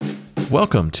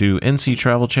welcome to NC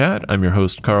Travel Chat. I'm your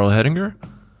host, Carl Hedinger.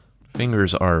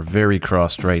 Fingers are very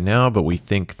crossed right now, but we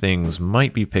think things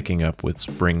might be picking up with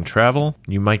spring travel.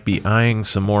 You might be eyeing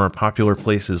some more popular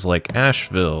places like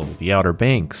Asheville, the Outer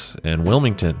Banks, and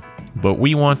Wilmington. But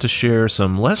we want to share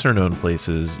some lesser-known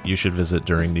places you should visit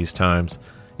during these times.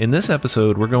 In this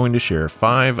episode, we're going to share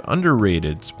 5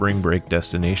 underrated spring break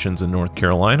destinations in North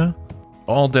Carolina.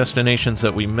 All destinations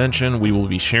that we mention, we will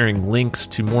be sharing links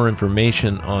to more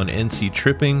information on NC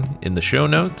Tripping in the show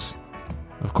notes.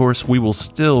 Of course, we will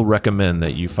still recommend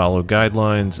that you follow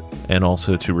guidelines and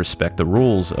also to respect the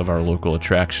rules of our local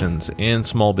attractions and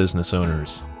small business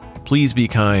owners. Please be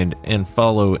kind and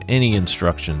follow any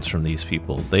instructions from these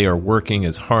people. They are working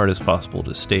as hard as possible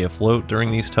to stay afloat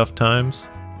during these tough times.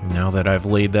 Now that I've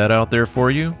laid that out there for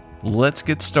you, let's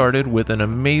get started with an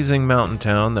amazing mountain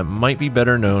town that might be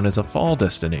better known as a fall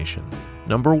destination.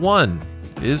 Number 1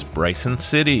 is Bryson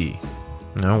City.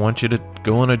 Now I want you to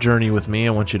go on a journey with me.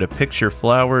 I want you to picture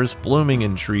flowers blooming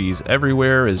in trees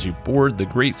everywhere as you board the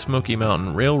Great Smoky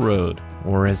Mountain Railroad,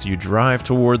 or as you drive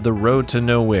toward the road to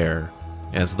nowhere.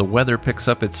 As the weather picks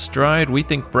up its stride, we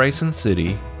think Bryson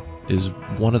City is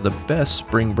one of the best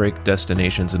spring break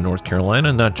destinations in North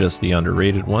Carolina, not just the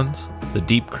underrated ones. The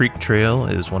Deep Creek Trail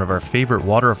is one of our favorite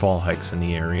waterfall hikes in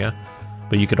the area,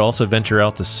 but you could also venture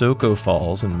out to Soco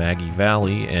Falls in Maggie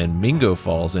Valley and Mingo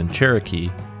Falls in Cherokee.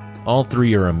 All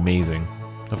 3 are amazing.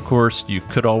 Of course, you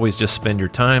could always just spend your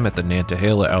time at the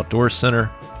Nantahala Outdoor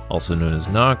Center, also known as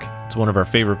NOC. It's one of our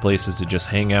favorite places to just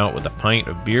hang out with a pint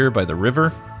of beer by the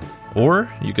river,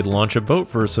 or you could launch a boat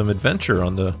for some adventure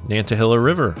on the Nantahala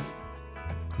River.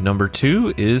 Number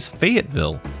 2 is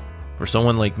Fayetteville. For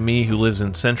someone like me who lives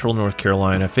in central North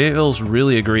Carolina, Fayetteville is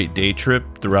really a great day trip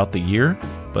throughout the year,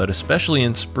 but especially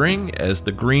in spring as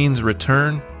the greens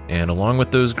return. And along with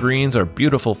those greens are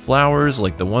beautiful flowers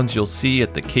like the ones you'll see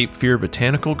at the Cape Fear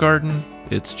Botanical Garden.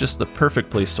 It's just the perfect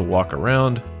place to walk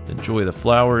around, enjoy the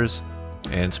flowers.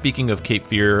 And speaking of Cape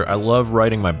Fear, I love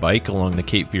riding my bike along the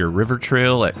Cape Fear River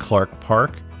Trail at Clark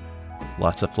Park.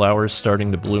 Lots of flowers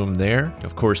starting to bloom there.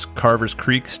 Of course, Carvers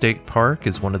Creek State Park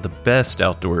is one of the best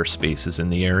outdoor spaces in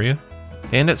the area.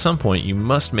 And at some point, you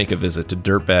must make a visit to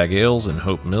Dirtbag Ales in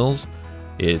Hope Mills.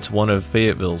 It's one of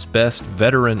Fayetteville's best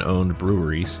veteran-owned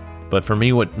breweries. But for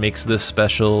me, what makes this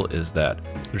special is that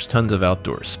there's tons of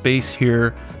outdoor space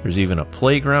here. There's even a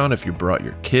playground if you brought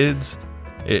your kids.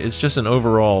 It's just an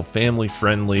overall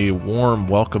family-friendly, warm,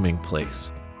 welcoming place.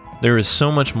 There is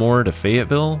so much more to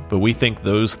Fayetteville, but we think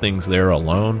those things there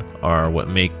alone are what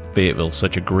make Fayetteville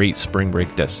such a great spring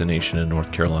break destination in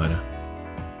North Carolina.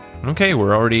 Okay,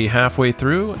 we're already halfway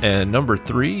through, and number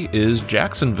 3 is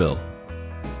Jacksonville.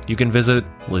 You can visit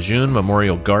Lejeune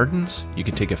Memorial Gardens, you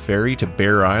can take a ferry to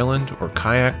Bear Island, or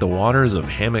kayak the waters of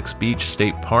Hammocks Beach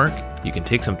State Park. You can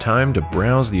take some time to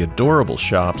browse the adorable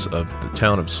shops of the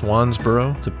town of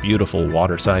Swansboro. It's a beautiful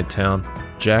waterside town.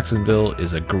 Jacksonville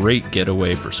is a great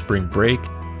getaway for spring break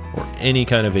or any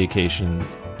kind of vacation.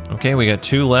 Okay, we got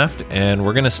 2 left, and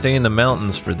we're going to stay in the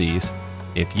mountains for these.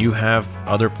 If you have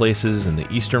other places in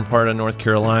the eastern part of North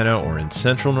Carolina or in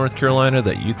central North Carolina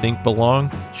that you think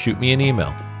belong, shoot me an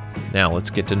email. Now let's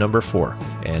get to number 4,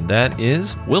 and that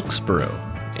is Wilkesboro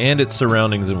and its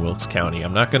surroundings in Wilkes County.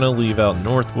 I'm not going to leave out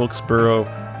North Wilkesboro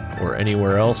or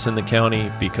anywhere else in the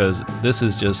county because this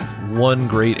is just one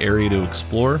great area to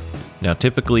explore. Now,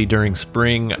 typically during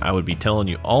spring, I would be telling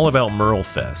you all about Merle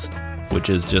Fest,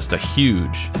 which is just a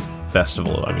huge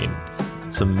festival. I mean,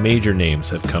 some major names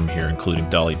have come here, including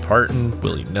Dolly Parton,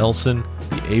 Willie Nelson,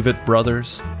 the Avett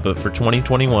Brothers. But for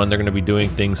 2021, they're going to be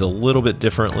doing things a little bit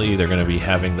differently. They're going to be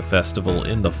having the festival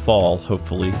in the fall,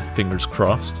 hopefully, fingers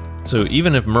crossed. So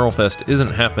even if Merle Fest isn't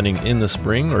happening in the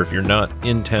spring, or if you're not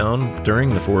in town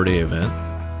during the 4-day event,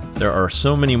 there are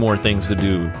so many more things to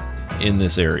do in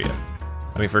this area.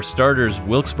 I mean, for starters,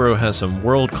 Wilkesboro has some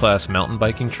world-class mountain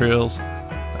biking trails.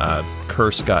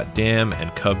 Kerr Scott Dam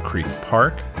and Cub Creek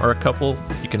Park are a couple.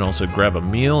 You can also grab a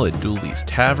meal at Dooley's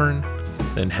Tavern,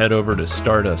 then head over to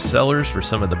Stardust Cellars for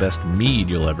some of the best mead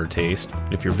you'll ever taste.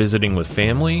 If you're visiting with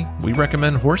family, we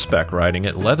recommend horseback riding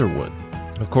at Leatherwood.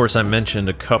 Of course, I mentioned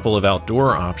a couple of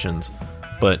outdoor options,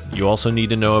 but you also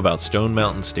need to know about Stone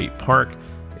Mountain State Park.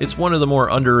 It's one of the more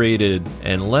underrated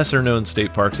and lesser-known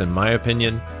state parks in my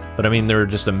opinion, but I mean, there are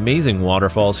just amazing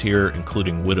waterfalls here,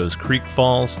 including Widow's Creek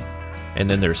Falls. And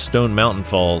then there's Stone Mountain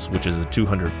Falls, which is a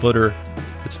 200-footer.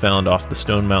 It's found off the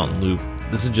Stone Mountain Loop.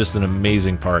 This is just an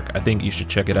amazing park. I think you should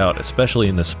check it out, especially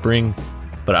in the spring.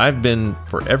 But I've been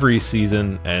for every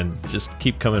season and just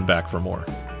keep coming back for more.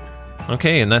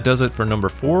 Okay, and that does it for number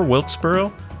 4,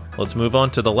 Wilkesboro. Let's move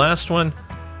on to the last one.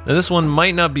 Now, this one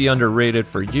might not be underrated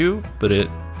for you, but it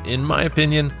in my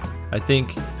opinion, I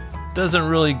think doesn't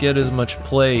really get as much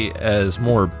play as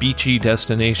more beachy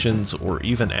destinations or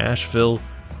even Asheville.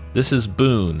 This is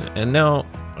Boone, and now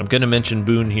I'm going to mention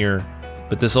Boone here,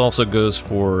 but this also goes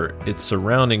for its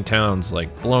surrounding towns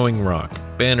like Blowing Rock,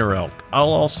 Banner Elk. I'll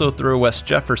also throw West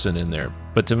Jefferson in there,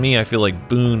 but to me I feel like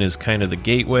Boone is kind of the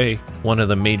gateway. One of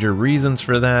the major reasons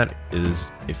for that is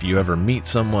if you ever meet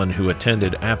someone who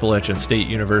attended Appalachian State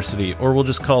University, or we'll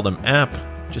just call them App,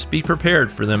 just be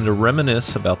prepared for them to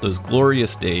reminisce about those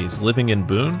glorious days living in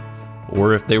Boone,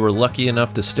 or if they were lucky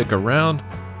enough to stick around.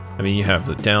 I mean, you have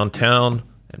the downtown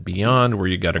and beyond where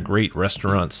you got a great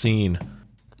restaurant scene.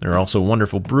 There are also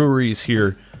wonderful breweries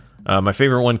here. My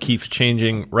favorite one keeps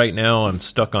changing. Right now, I'm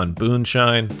stuck on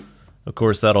Booneshine. Of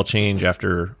course, that'll change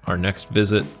after our next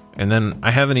visit. And then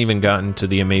I haven't even gotten to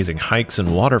the amazing hikes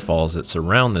and waterfalls that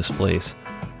surround this place.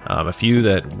 A few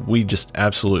that we just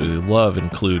absolutely love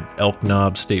include Elk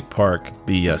Knob State Park.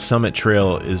 The Summit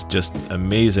Trail is just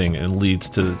amazing and leads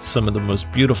to some of the most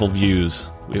beautiful views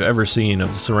we've ever seen of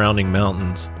the surrounding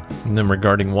mountains. And then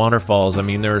regarding waterfalls, I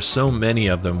mean, there are so many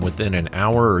of them within an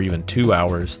hour or even 2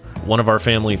 hours. One of our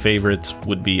family favorites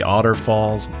would be Otter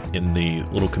Falls in the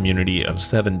little community of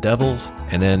Seven Devils.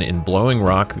 And then in Blowing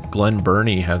Rock, Glen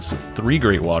Burnie has 3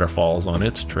 great waterfalls on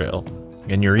its trail.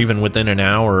 And you're even within an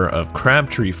hour of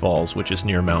Crabtree Falls, which is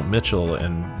near Mount Mitchell,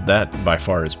 and that by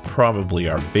far is probably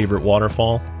our favorite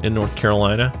waterfall in North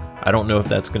Carolina. I don't know if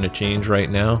that's going to change right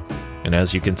now. And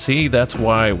as you can see, that's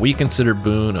why we consider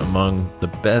Boone among the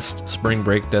best spring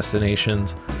break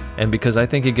destinations. And because I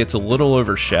think it gets a little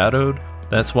overshadowed,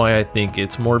 that's why I think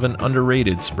it's more of an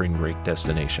underrated spring break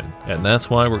destination. And that's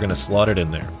why we're going to slot it in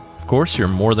there. Of course, you're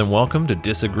more than welcome to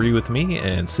disagree with me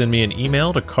and send me an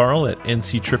email to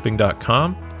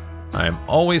carl@nctripping.com. I'm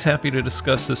always happy to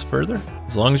discuss this further,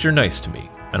 as long as you're nice to me.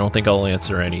 I don't think I'll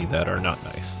answer any that are not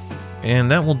nice.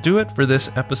 And that will do it for this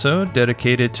episode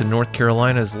dedicated to North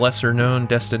Carolina's lesser-known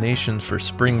destinations for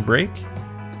spring break.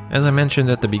 As I mentioned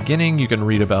at the beginning, you can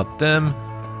read about them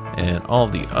and all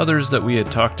of the others that we had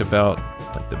talked about,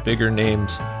 like the bigger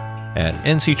names, at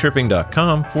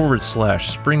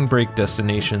nctripping.com/spring break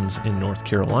destinations in North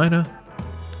Carolina.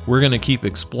 We're going to keep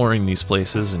exploring these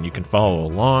places, and you can follow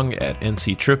along at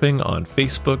NC Tripping on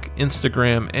Facebook,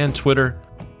 Instagram, and Twitter.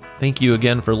 Thank you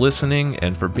again for listening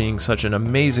and for being such an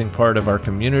amazing part of our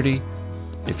community.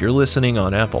 If you're listening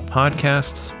on Apple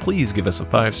Podcasts, please give us a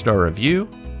 5-star review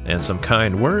and some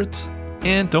kind words,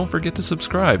 and don't forget to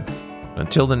subscribe.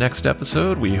 Until the next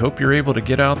episode, we hope you're able to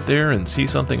get out there and see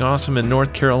something awesome in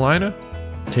North Carolina.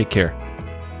 Take care.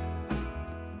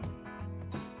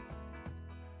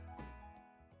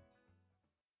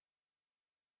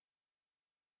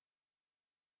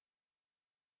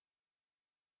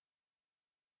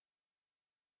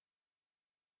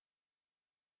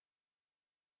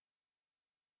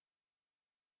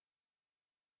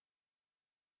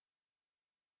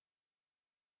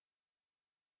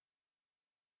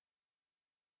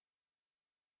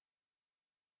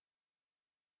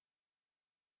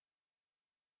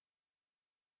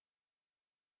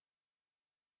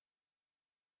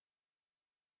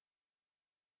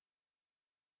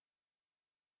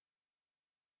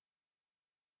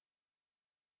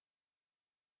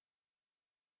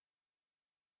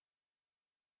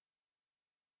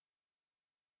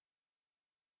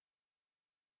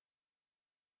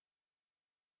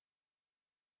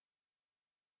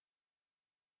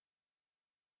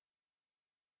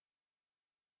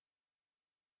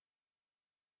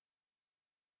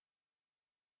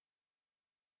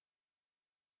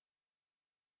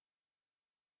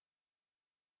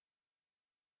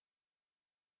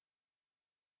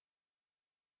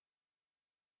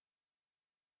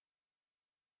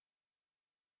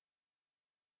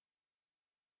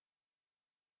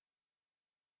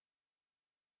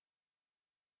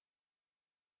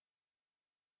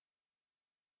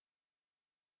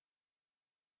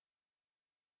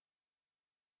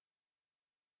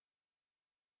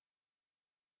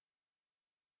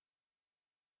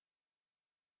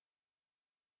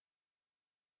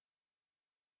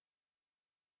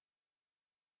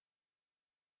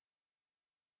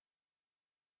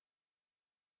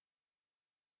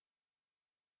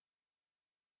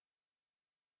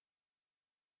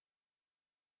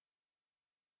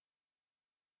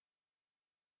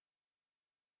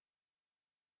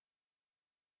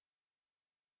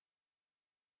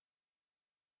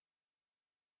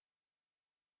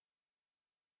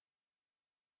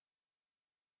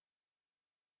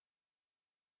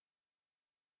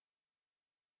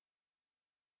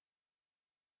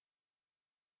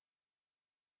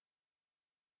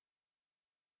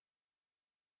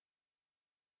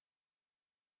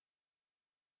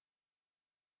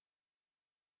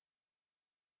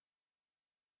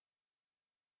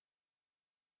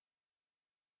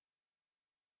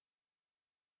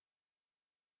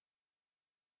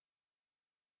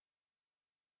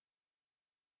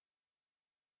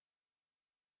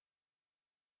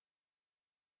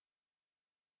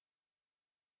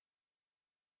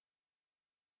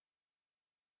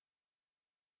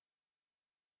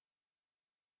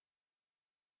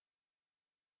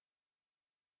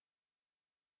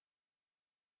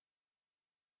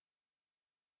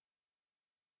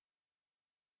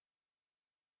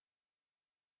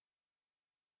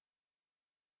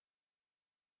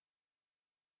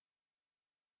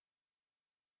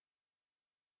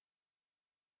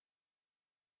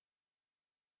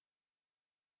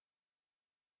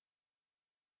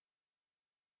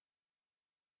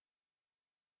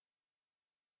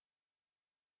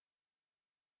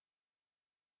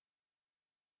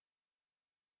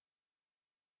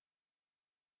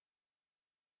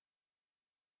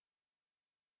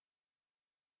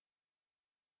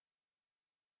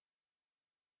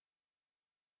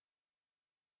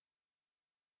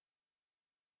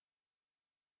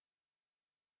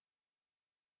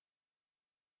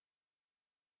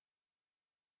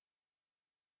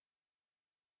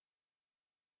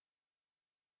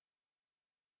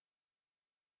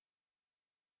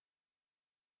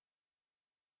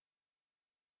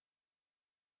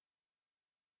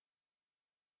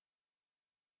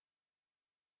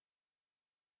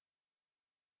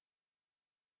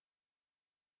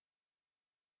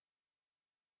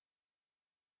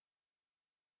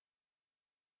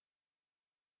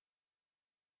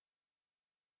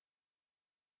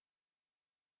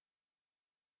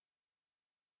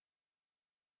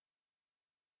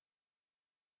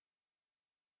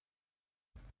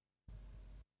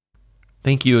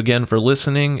 Thank you again for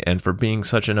listening and for being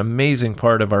such an amazing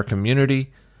part of our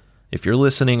community. If you're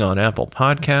listening on Apple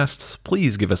Podcasts,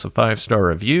 please give us a 5-star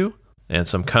review and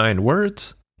some kind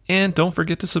words, and don't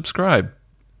forget to subscribe.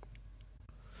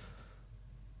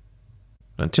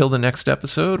 Until the next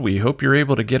episode, we hope you're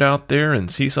able to get out there and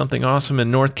see something awesome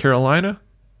in North Carolina.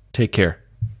 Take care.